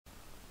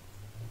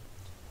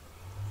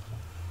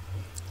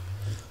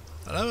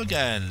Hello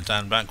again,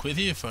 Dan back with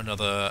you for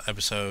another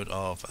episode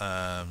of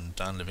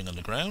Dan Living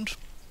Underground.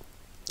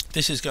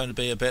 This is going to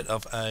be a bit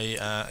of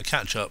a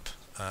catch-up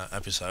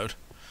episode.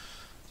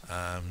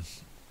 I've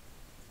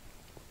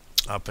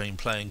been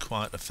playing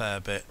quite a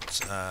fair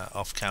bit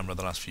off camera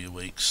the last few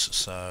weeks,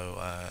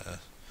 so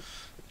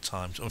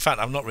in fact,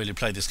 I've not really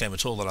played this game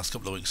at all the last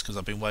couple of weeks because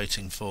I've been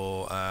waiting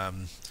for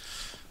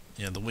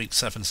the week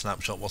 7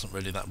 snapshot wasn't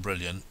really that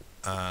brilliant,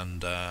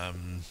 and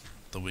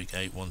the week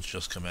 8 one's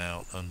just come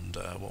out, and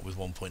what with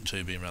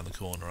 1.2 being around the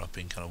corner, I've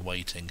been kind of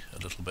waiting a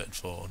little bit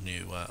for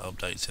new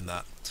updates in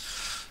that.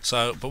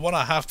 So, but what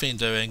I have been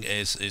doing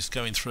is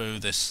going through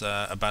this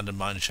abandoned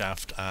mine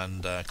shaft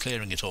and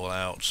clearing it all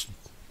out.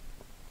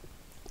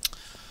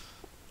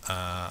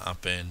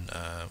 I've been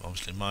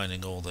obviously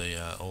mining all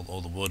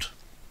the wood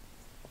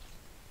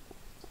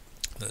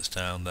that's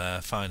down there,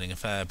 finding a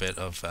fair bit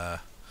of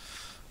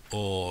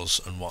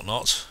ores and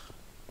whatnot.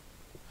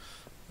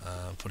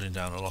 Putting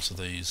down a lot of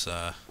these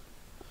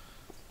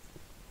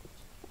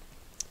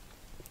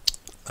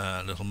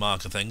little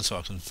marker things so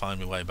I can find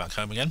my way back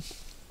home again.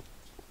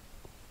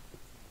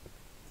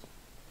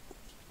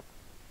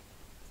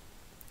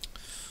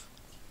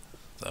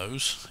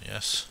 Those,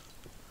 yes.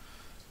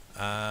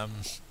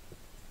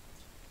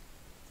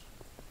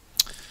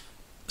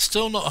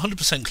 Still not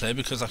 100% clear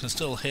because I can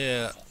still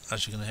hear,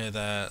 as you can hear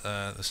there,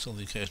 there's still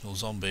the occasional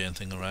zombie and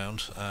thing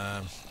around.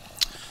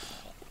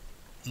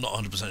 Not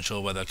 100%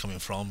 sure where they're coming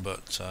from,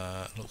 but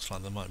it looks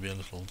like there might be a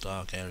little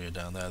dark area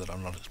down there that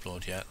I've not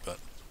explored yet. But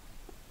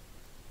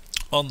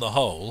on the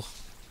whole,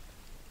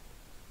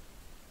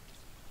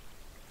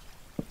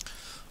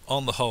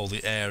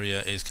 the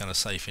area is kind of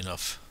safe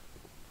enough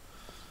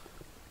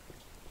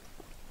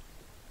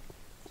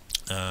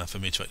for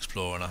me to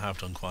explore, and I have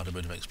done quite a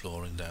bit of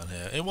exploring down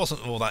here. It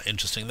wasn't all that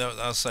interesting. As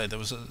I say, there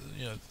was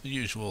the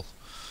usual,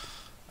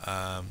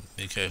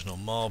 the occasional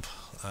mob.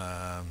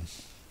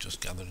 Just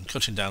gathering,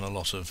 cutting down a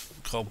lot of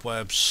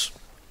cobwebs,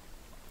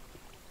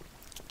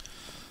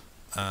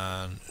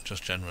 and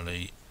just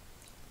generally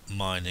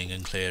mining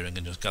and clearing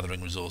and just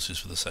gathering resources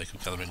for the sake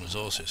of gathering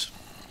resources.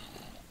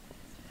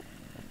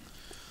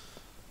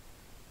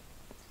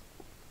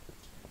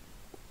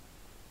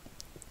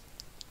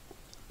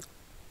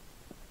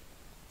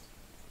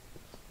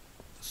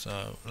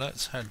 So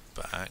let's head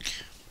back.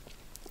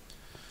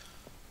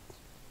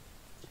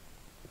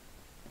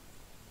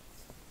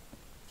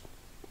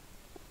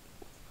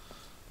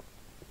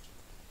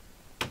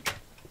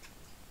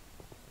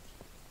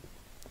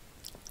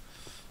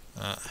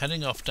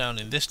 Heading off down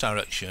in this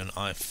direction,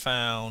 I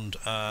found,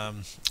 I'll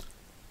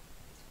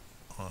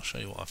show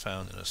you what I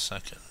found in a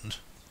second.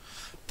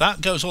 That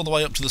goes all the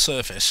way up to the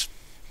surface,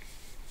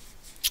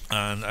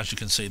 and as you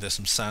can see there's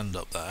some sand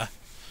up there.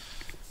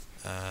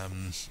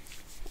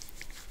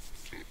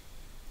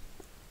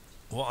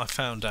 What I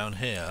found down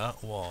here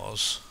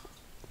was,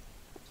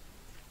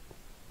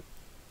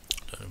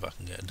 I don't know if I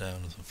can get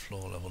down to the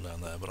floor level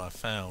down there, but I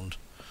found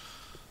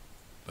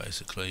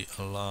basically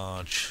a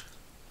large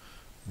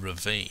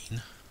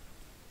ravine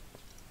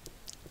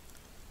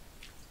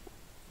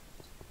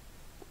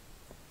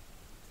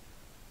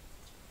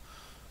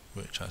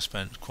which I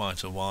spent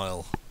quite a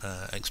while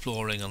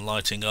exploring and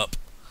lighting up,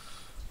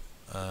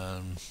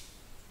 and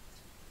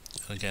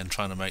again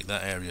trying to make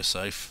that area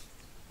safe.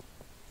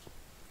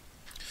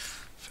 In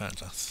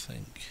fact, I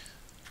think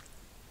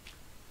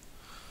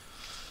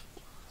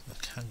I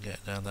can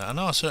get down there. I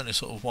know I certainly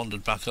sort of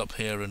wandered back up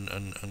here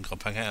and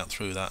got back out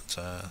through that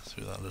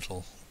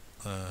little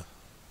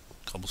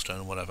cobblestone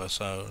or whatever,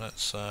 so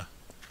let's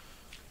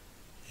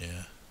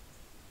yeah.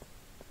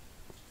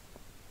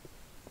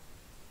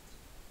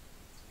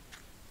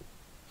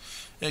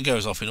 It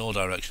goes off in all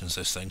directions,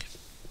 this thing.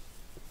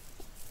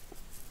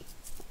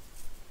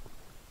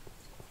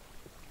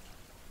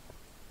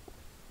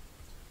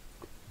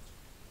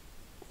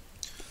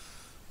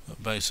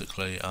 But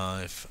basically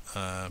I've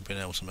been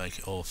able to make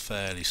it all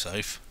fairly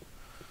safe.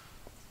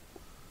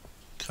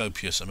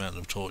 Copious amount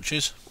of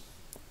torches.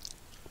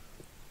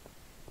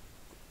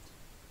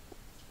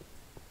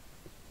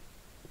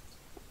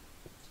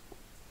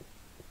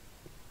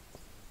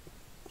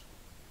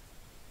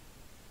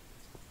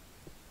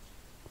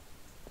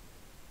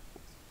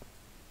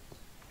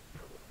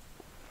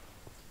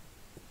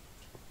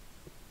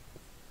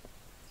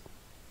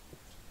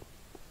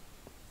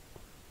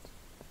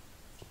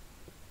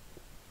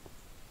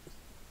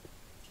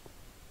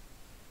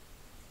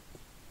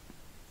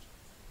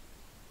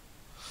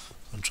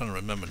 I'm trying to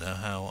remember now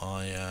how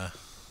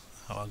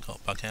I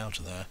got back out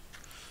of there,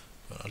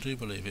 but I do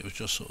believe it was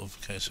just sort of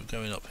a case of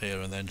going up here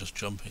and then just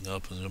jumping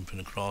up and jumping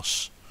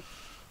across,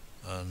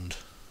 and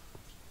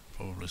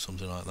probably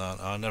something like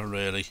that. I never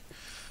really.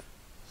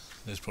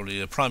 There's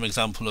probably a prime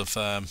example of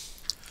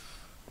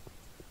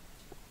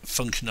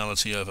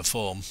functionality over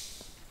form,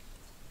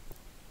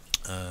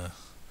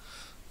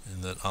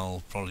 in that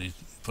I'll probably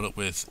put up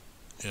with,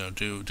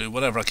 do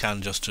whatever I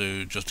can just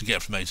to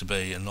get from A to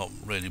B, and not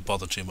really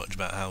bother too much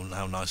about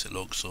how nice it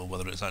looks or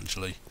whether it's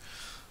actually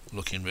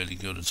looking really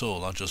good at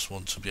all. I just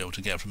want to be able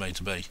to get from A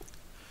to B.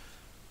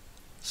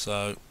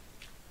 So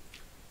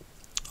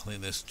I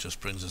think this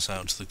just brings us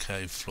out to the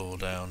cave floor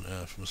down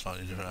from a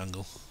slightly different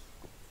angle.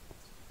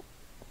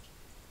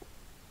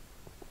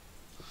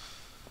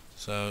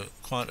 So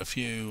quite a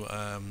few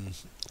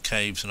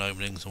caves and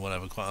openings and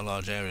whatever, quite a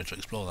large area to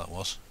explore that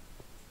was.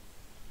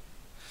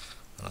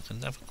 And I can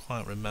never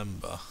quite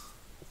remember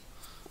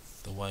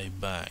the way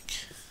back,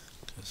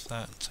 because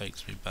that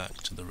takes me back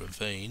to the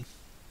ravine.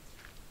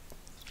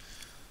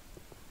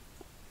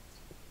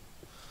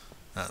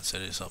 That's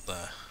it, it's up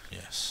there,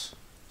 yes.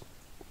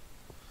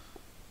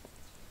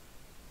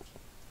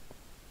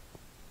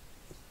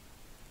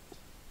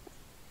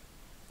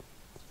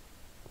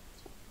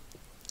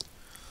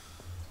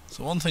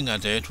 So one thing I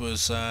did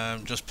was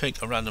just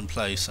pick a random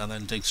place and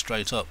then dig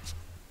straight up.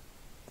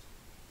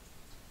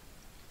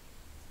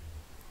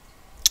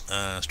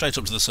 Straight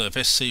up to the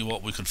surface, see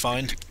what we could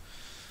find.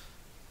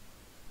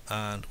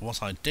 And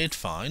what I did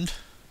find,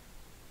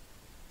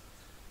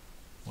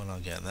 when I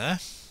get there,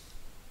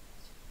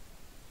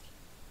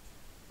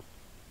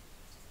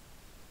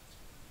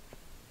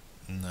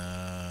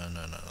 no,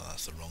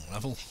 that's the wrong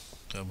level.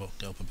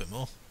 Go up a bit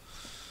more.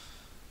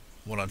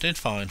 What I did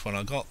find when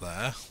I got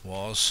there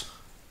was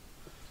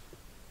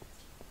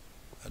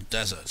a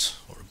desert,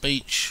 or a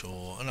beach,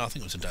 or no, I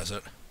think it was a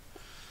desert.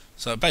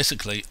 So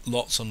basically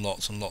lots and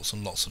lots and lots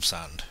and lots of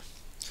sand.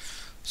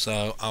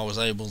 So I was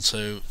able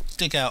to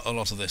dig out a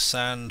lot of this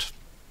sand.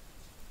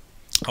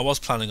 I was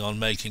planning on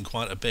making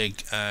quite a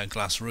big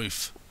glass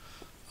roof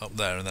up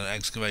there and then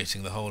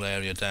excavating the whole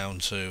area down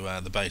to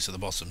the base at the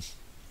bottom.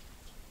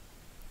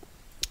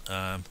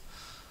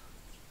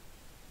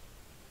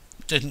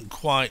 Didn't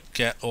quite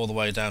get all the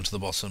way down to the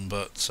bottom,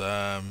 but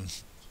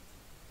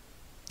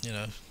you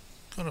know,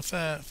 got a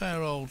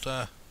fair old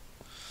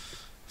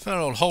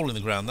hole in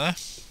the ground there.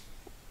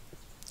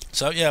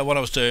 So yeah, what I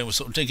was doing was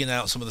sort of digging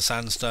out some of the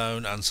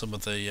sandstone and some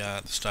of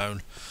the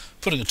stone,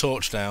 putting a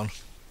torch down,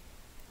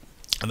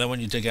 and then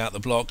when you dig out the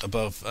block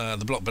above,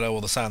 the block below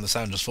all the sand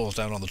just falls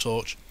down on the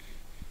torch,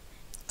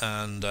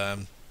 and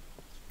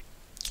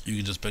you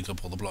can just pick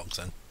up all the blocks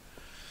then.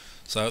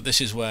 So this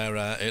is where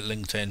it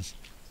linked in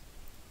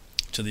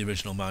to the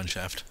original mine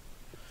shaft.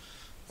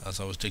 As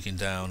I was digging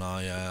down,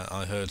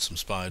 I heard some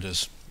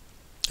spiders,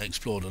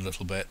 explored a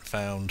little bit,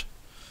 found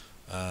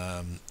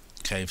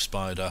cave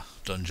spider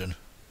dungeon,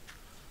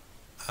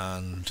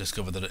 and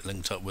discovered that it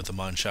linked up with the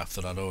mine shaft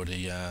that I'd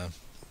already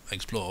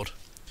explored.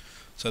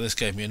 So this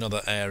gave me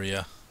another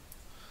area,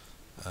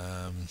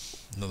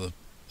 another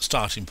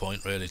starting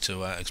point really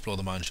to explore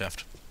the mine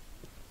shaft.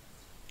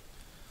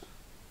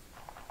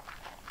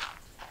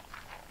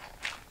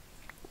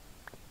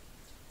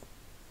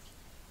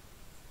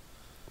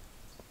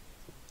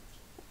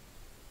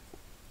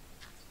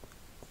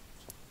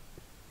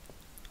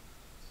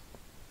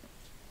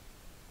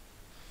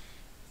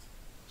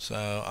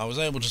 So I was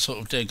able to sort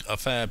of dig a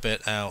fair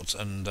bit out,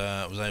 and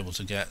was able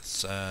to get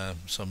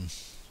some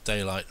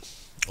daylight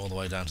all the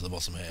way down to the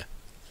bottom here.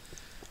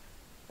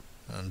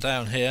 And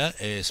down here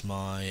is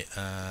my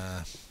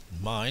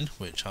mine,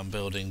 which I'm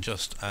building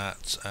just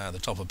at the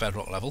top of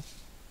bedrock level.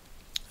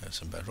 There's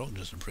some bedrock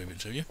just to prove it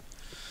to you.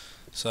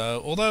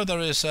 So although there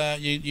is,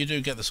 you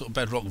do get the sort of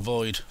bedrock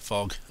void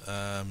fog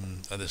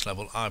at this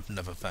level, I've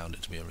never found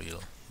it to be a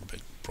real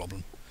big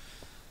problem.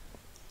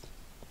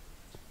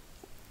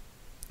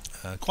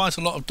 Quite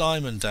a lot of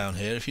diamond down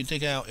here. If you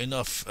dig out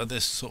enough at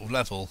this sort of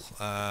level,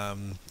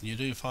 you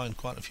do find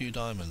quite a few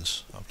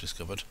diamonds, I've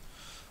discovered.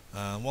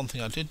 One thing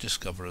I did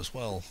discover as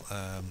well,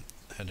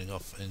 heading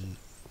off in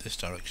this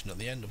direction, at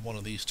the end of one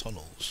of these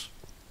tunnels,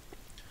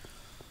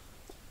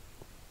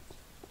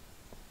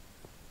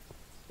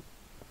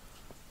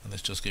 and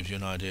this just gives you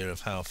an idea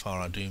of how far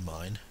I do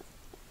mine.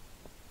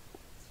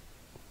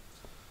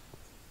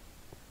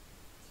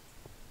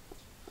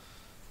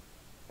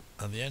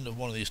 At the end of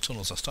one of these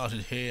tunnels I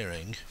started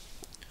hearing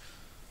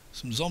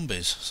some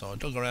zombies, so I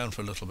dug around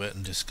for a little bit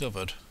and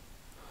discovered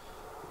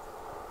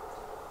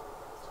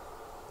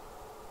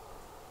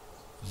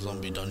a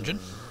zombie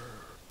dungeon.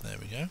 There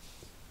we go.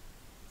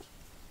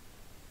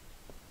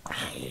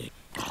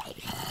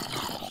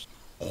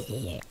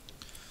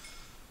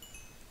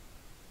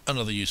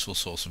 Another useful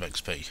source of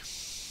XP.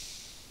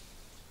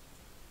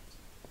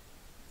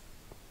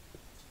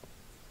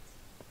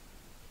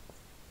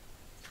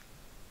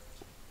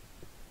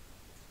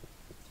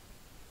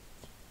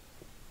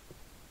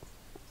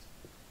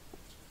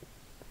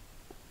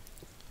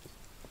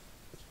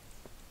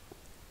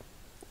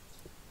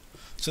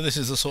 So this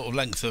is the sort of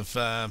length of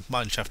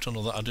mineshaft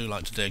tunnel that I do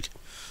like to dig,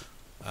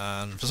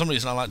 and for some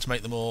reason I like to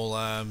make them all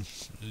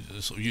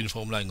sort of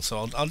uniform length.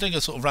 So I'll dig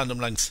a sort of random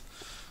length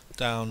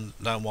down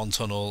one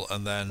tunnel,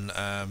 and then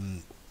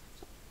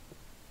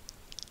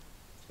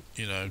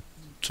you know,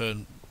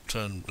 turn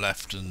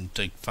left and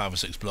dig 5 or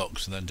 6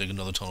 blocks, and then dig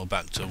another tunnel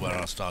back to where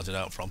I started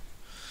out from.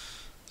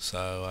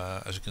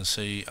 So as you can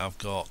see, I've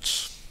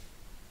got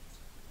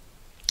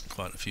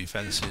quite a few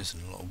fences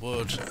and a lot of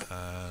wood,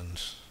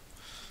 and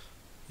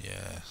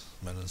yeah,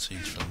 melon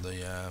seeds from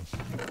the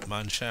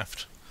mine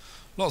shaft.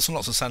 Lots and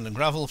lots of sand and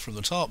gravel from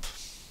the top.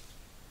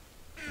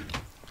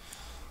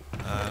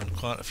 and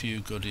quite a few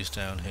goodies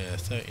down here.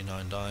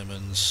 39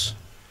 diamonds.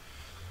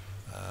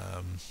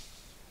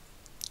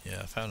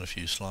 Yeah, I found a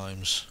few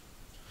slimes.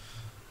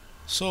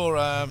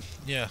 Saw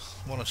yeah,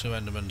 one or two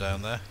endermen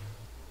down there.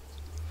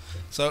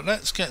 So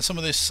let's get some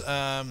of this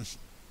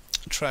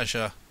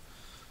treasure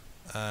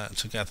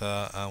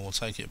together, and we'll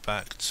take it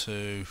back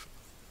to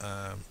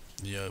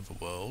the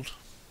overworld.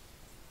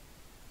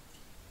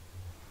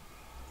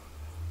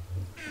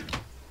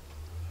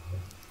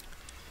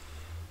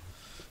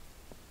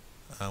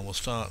 And we'll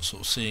start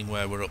sort of seeing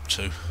where we're up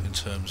to in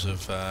terms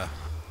of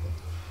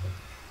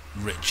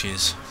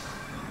riches.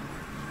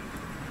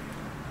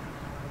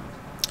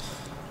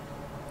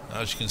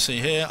 As you can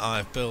see here,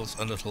 I've built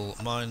a little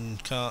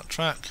minecart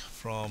track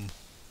from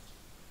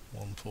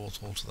one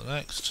portal to the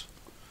next.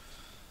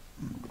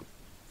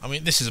 I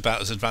mean, this is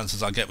about as advanced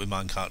as I get with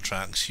minecart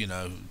tracks, you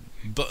know,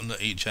 button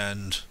at each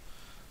end,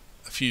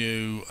 a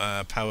few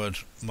powered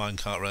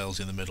minecart rails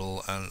in the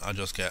middle, and I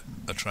just get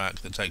a track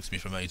that takes me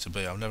from A to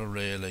B. I've never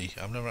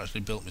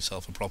actually built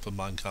myself a proper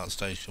minecart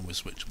station with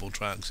switchable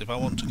tracks. If I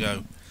want to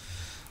go,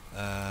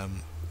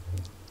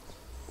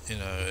 you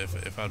know,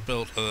 if I'd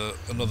built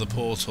another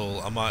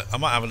portal, I might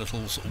have a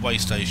little sort of way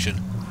station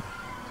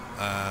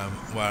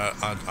where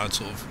I'd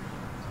sort of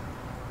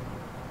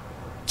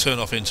turn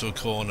off into a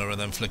corner and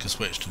then flick a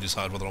switch to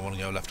decide whether I want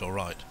to go left or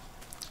right.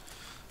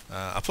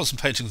 I put some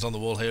paintings on the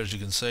wall here, as you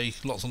can see.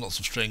 Lots and lots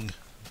of string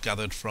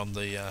gathered from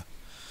the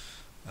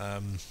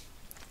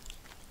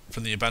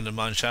abandoned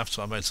mine shaft,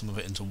 so I made some of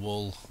it into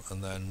wool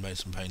and then made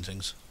some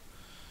paintings.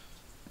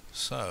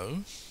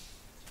 So,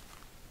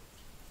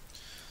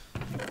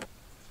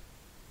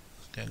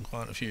 getting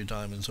quite a few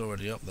diamonds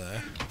already up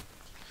there.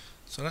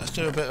 So let's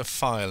do a bit of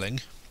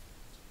filing,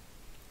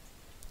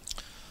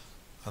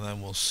 and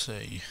then we'll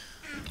see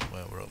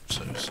where we're up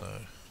to.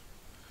 So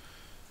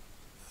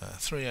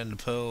 3 ender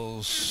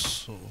pearls,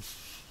 sort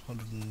of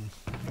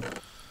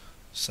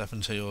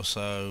 170 or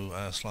so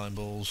slime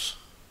balls.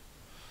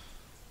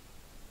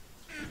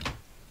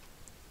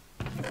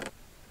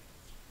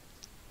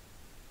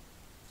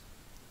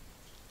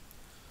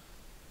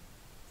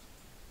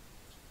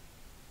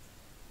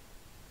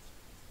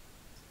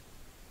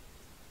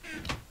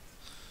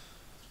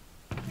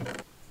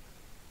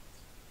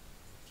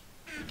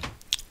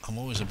 I'm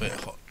always a bit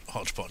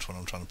hodgepodge when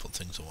I'm trying to put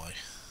things away.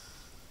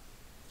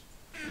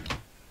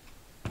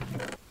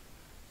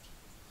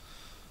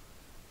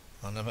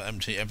 I never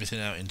empty everything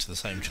out into the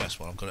same chest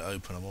while I've got it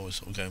open. I'm always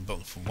sort of going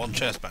back from one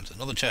chest back to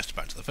another chest,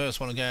 back to the first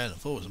one again, and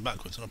forwards and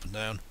backwards and up and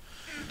down.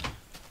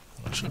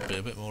 And I should be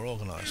a bit more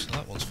organised. So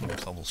that one's full of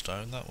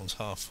cobblestone, that one's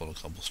half full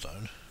of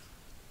cobblestone.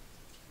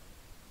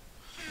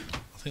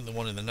 I think the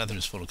one in the nether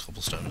is full of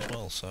cobblestone as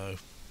well, so...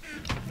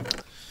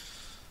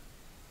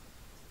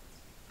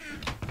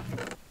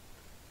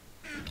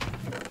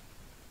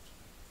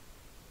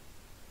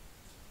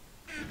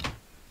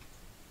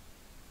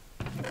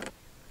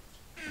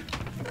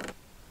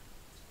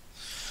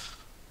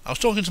 I was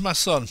talking to my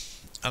son,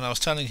 and I was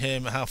telling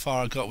him how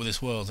far I got with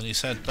this world, and he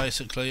said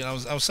basically, and I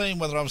was saying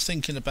whether I was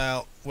thinking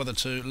about whether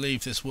to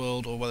leave this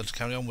world or whether to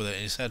carry on with it,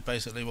 and he said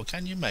basically, well,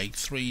 can you make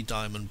 3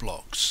 diamond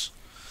blocks?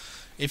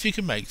 If you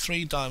can make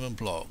 3 diamond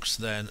blocks,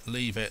 then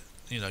leave it,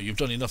 you know, you've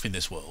done enough in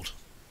this world.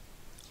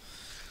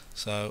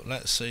 So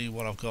let's see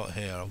what I've got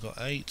here. I've got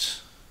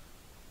 8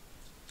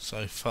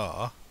 so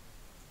far,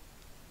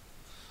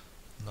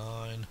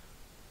 9.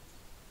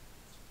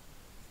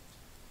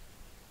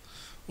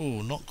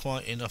 Ooh, not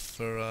quite enough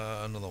for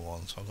another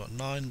one. So I've got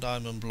 9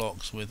 diamond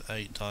blocks with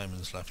 8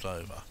 diamonds left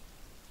over.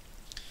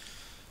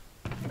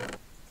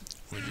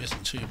 Which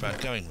isn't too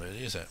bad going,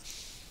 really, is it?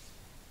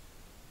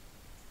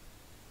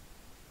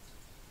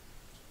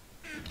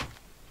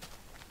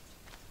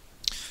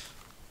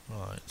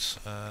 Right,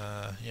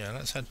 yeah,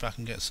 let's head back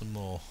and get some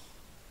more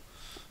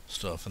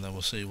stuff, and then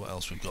we'll see what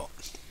else we've got.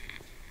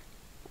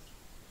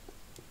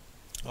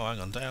 Oh, hang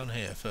on, down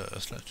here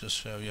first, let's just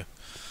show you.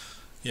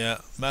 Yeah,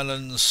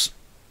 melons,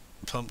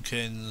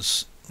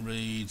 pumpkins,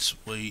 reeds,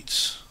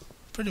 wheat,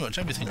 pretty much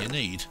everything you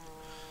need.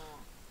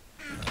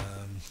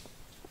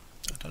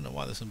 I don't know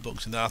why there's some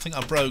books in there. I think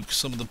I broke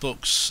some of the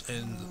books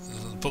in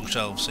the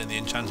bookshelves in the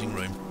enchanting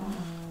room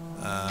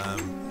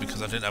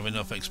because I didn't have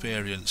enough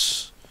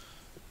experience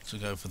to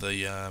go for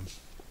the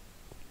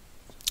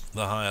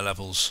higher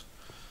levels.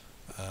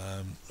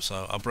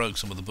 So I broke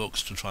some of the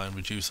books to try and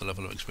reduce the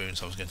level of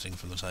experience I was getting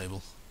from the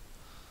table.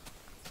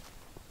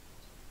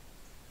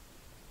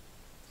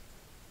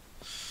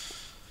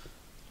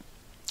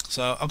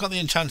 So I've got the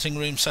enchanting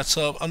room set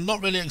up. I've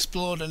not really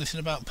explored anything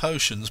about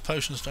potions.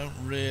 Potions don't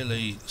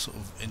really sort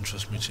of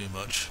interest me too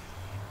much.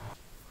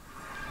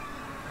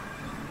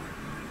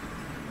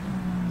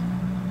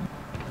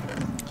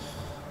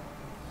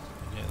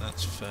 Yeah,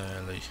 that's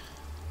fairly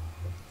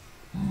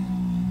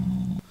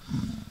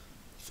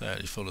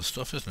full of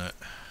stuff, isn't it?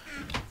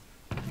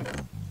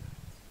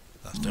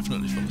 That's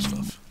definitely full of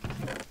stuff.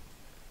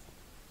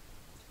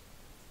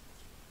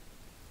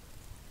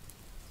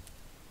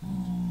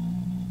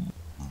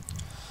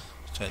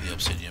 Take the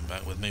obsidian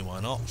back with me, why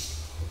not?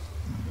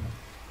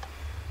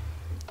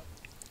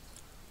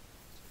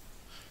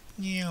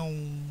 Meow.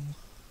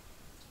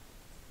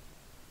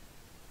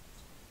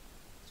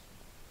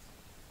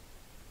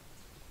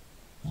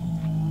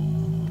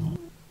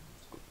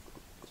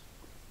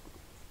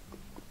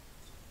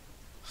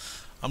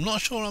 I'm not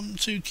sure I'm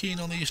too keen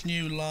on these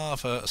new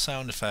lava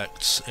sound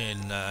effects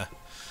in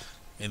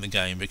the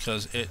game,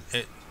 because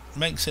it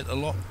makes it a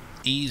lot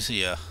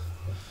easier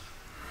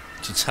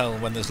to tell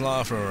when there's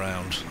lava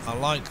around. I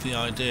like the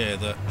idea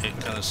that it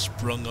kind of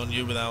sprung on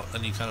you without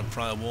any kind of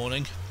prior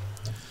warning.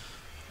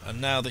 And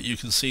now that you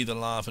can see the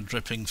lava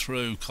dripping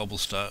through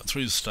cobblestone,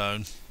 through the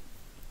stone,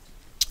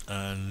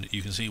 and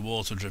you can see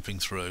water dripping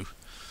through,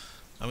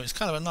 I mean, it's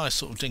kind of a nice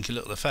sort of dinky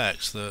little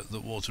effect that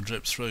water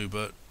drips through,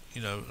 but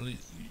you know,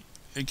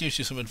 it gives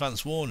you some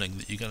advance warning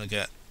that you're going to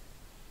get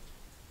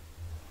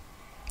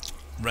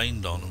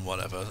rained on and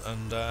whatever,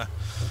 and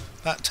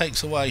that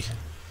takes away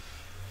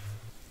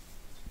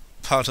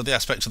part of the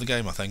aspect of the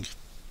game, I think.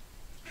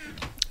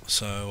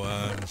 So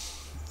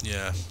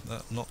yeah,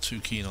 not too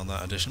keen on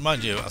that addition.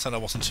 Mind you, I said I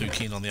wasn't too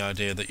keen on the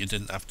idea that you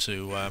didn't have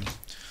to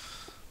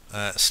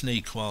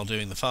sneak while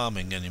doing the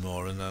farming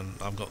anymore, and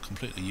I've got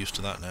completely used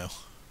to that now.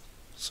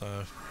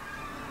 So,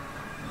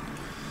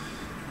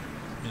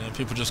 you know,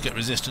 people just get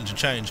resistant to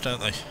change, don't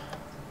they?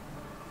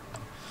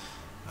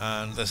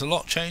 And there's a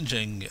lot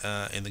changing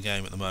in the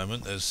game at the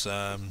moment. There's,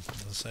 as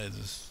I say,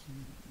 there's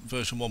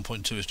version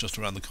 1.2 is just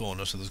around the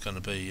corner, so there's going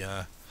to be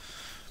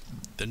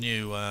the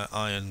new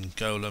iron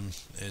golem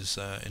is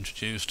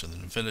introduced, and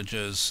the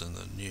villagers, and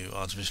the new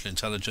artificial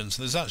intelligence.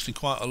 There's actually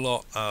quite a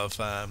lot of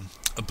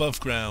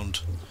above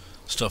ground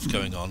stuff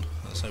going on,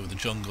 as I say, with the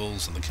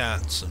jungles and the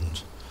cats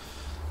and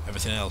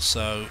everything else.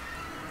 So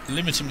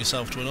limiting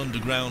myself to an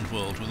underground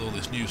world with all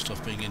this new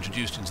stuff being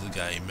introduced into the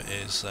game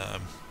is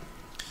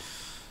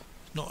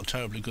not a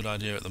terribly good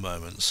idea at the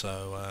moment.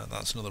 So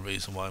that's another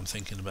reason why I'm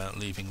thinking about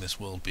leaving this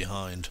world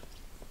behind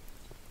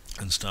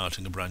and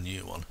starting a brand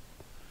new one.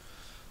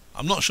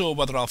 I'm not sure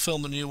whether I'll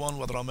film the new one,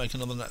 whether I'll make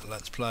another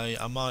Let's Play.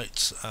 I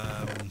might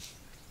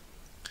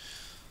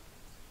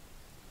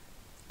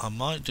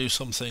do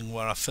something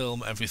where I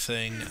film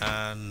everything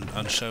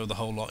and show the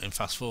whole lot in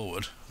fast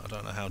forward. I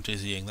don't know how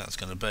dizzying that's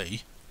going to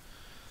be.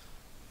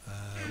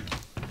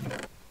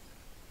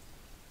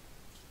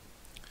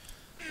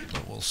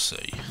 But we'll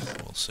see.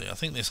 We'll see. I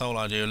think this whole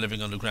idea of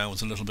living underground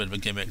was a little bit of a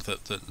gimmick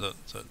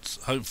that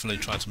hopefully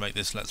tried to make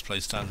this Let's Play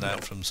stand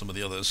out from some of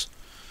the others.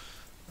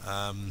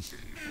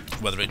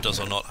 Whether it does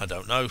or not, I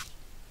don't know.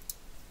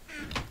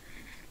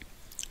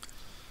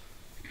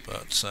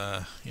 But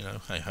you know,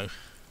 hey ho.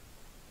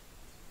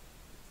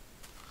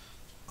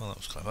 Oh, that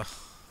was clever.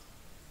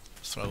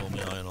 Just throw all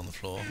my iron on the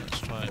floor. Let's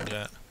try and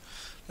get.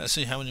 Let's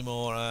see how many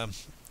more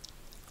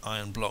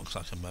iron blocks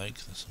I can make.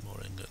 There's some more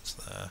ingots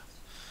there.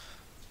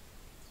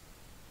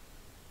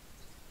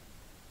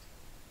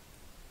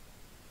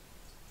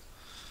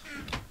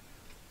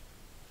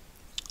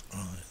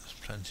 Right, there's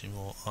plenty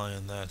more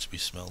iron there to be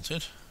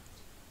smelted.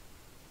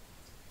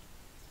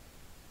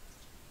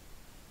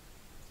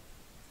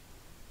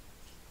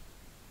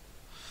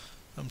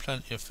 And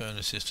plenty of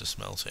furnaces to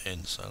smelt it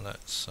in, so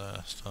let's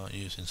start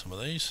using some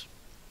of these.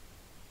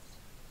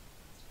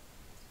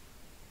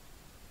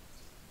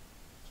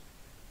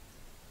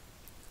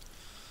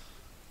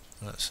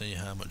 Let's see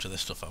how much of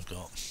this stuff I've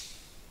got.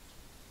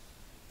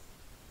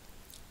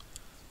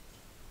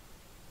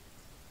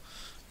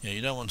 Yeah,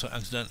 you don't want to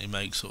accidentally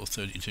make sort of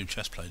 32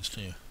 chest plates,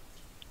 do you?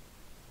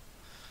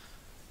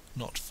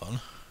 Not fun.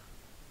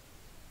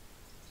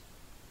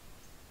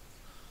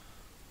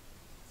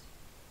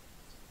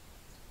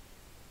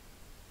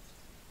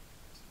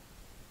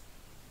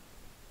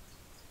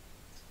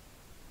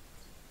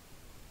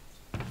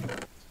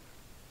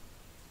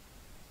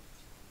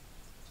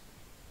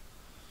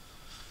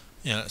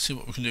 Yeah, let's see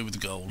what we can do with the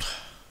gold.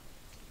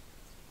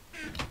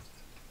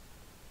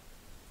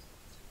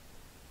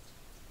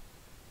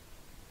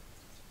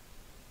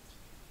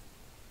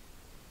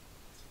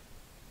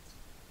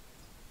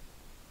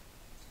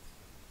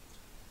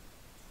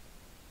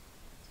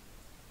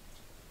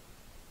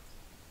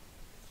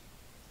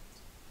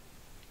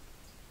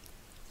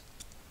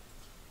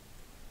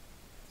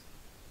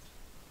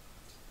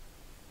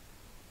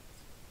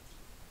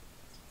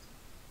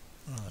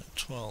 Right,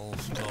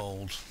 12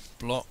 gold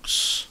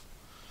blocks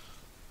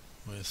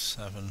with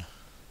 7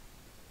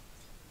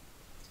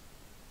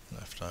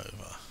 left over.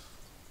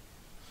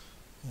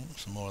 Oh,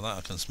 some more of that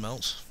I can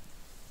smelt.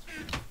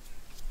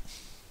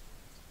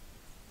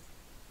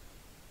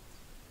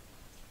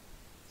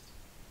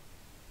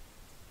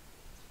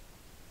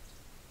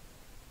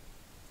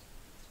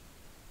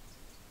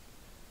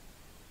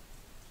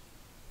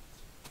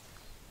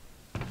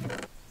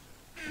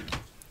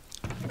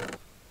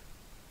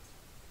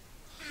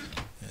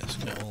 Let's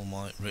get all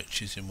my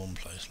riches in one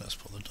place. Let's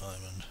put the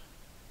diamond.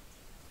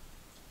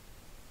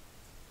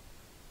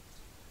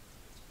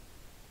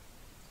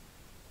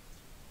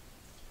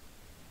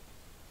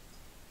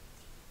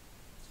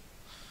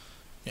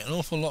 Get an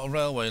awful lot of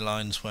railway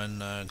lines when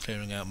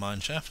clearing out mine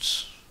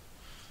shafts.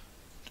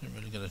 Didn't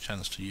really get a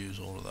chance to use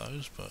all of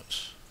those,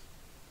 but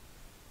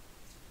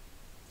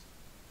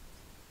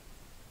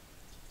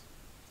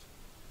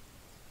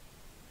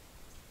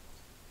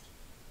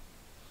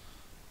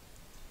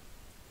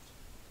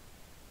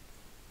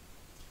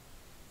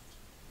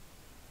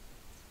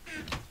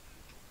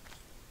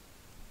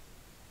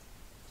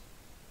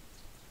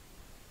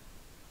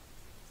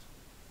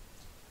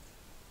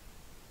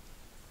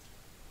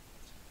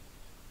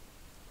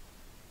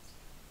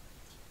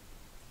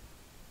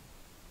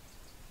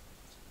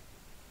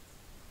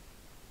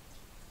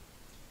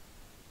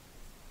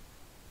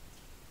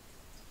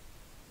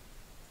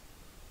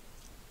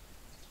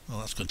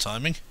That's good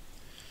timing.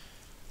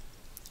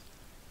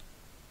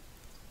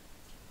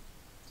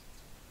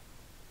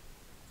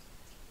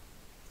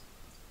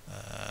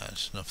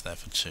 It's enough there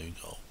for 2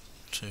 gold,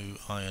 2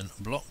 iron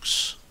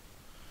blocks.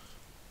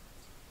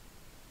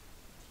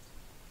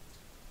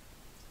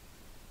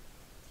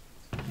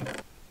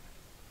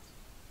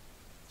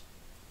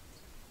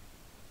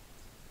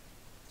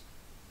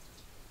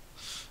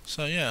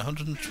 So yeah,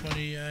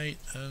 128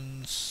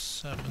 and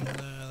 7 there,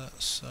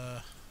 that's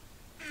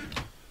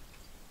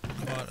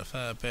quite a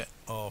fair bit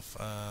of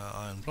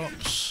iron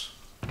blocks.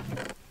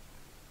 And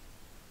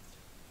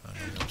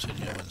the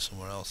obsidian went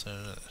somewhere else there,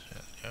 there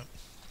we go.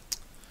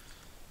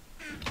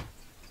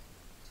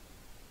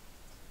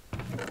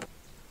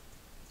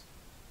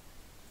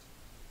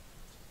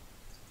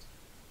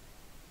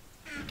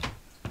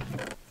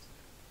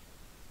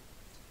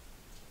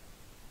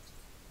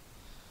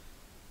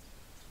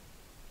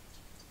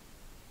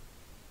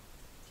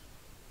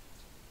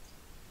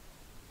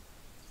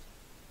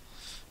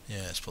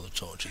 Yeah, let's put the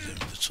torches in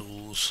with the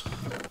tools.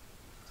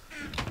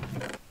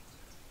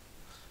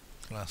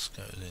 Glass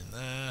goes in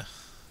there.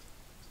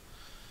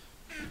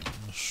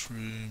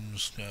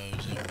 Mushrooms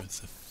goes in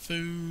with the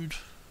food.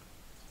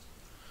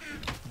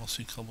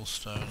 Mossy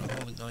cobblestone.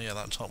 Oh yeah,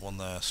 that top one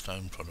there,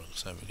 stone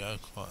products. There we go.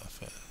 Quite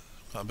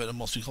a bit of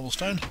mossy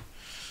cobblestone.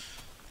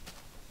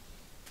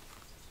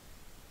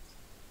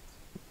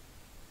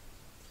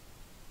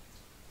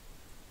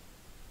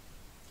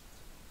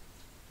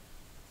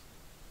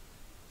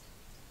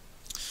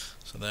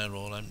 So they're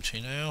all empty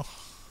now.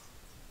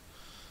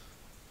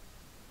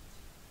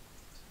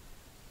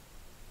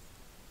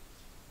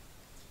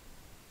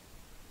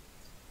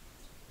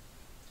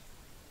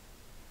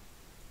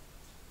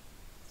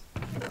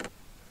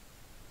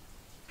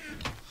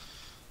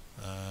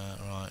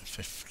 Right,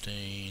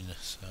 15.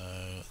 So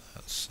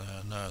that's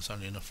no, it's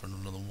only enough for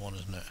another one,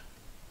 isn't it?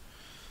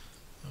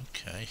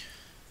 Okay.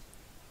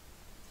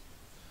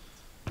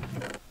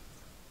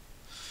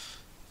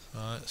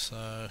 Right,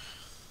 so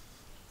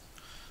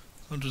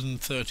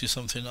 130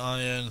 something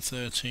iron,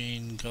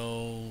 13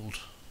 gold,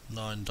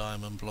 9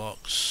 diamond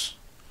blocks.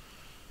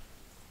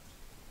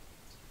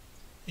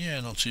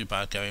 Yeah, not too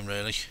bad going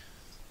really.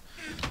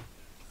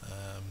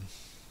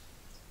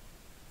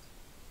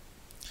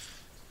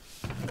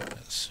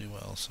 Let's see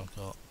what else I've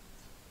got.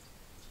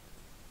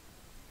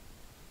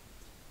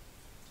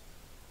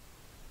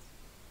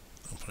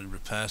 I'll probably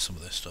repair some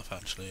of this stuff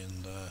actually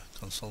and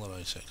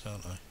consolidate it,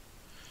 can't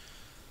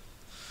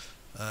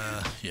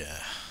I? Yeah,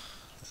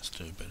 let's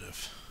do a bit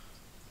of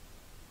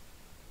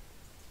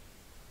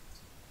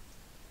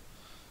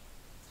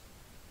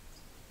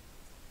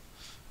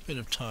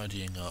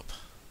tidying up.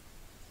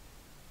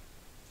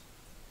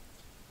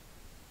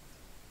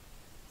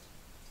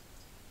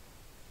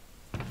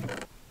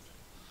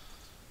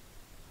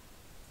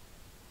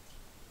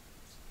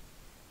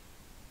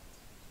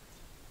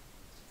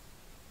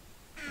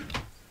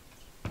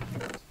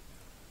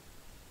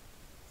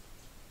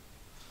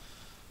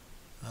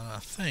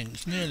 I think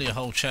it's nearly a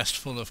whole chest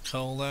full of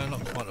coal there,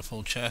 not quite a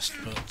full chest,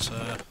 but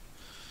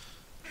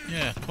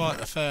yeah, quite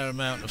a fair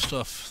amount of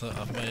stuff that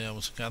I've been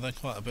able to gather,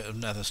 quite a bit of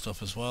nether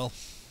stuff as well.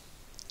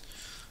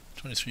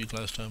 23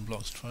 glowstone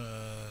blocks,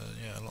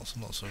 yeah, lots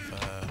and lots of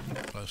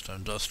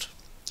glowstone dust.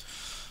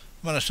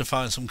 Managed to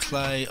find some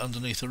clay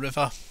underneath the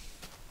river,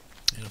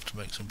 enough to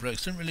make some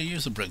bricks. Didn't really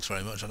use the bricks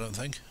very much, I don't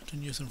think.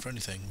 Didn't use them for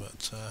anything,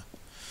 but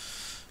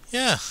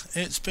yeah,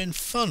 it's been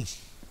fun.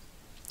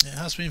 It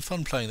has been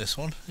fun playing this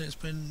one. It's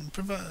been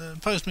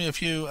posed me a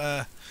few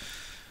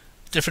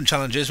different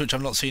challenges which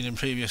I've not seen in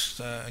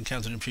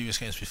encountered in previous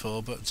games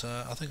before, but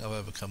I think I've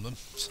overcome them.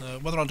 So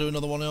whether I'll do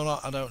another one or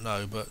not, I don't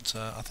know. But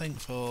I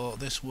think for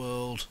this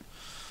world,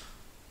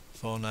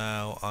 for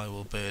now, I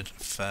will bid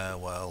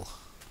farewell,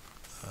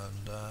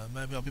 and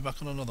maybe I'll be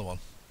back on another one.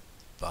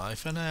 Bye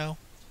for now.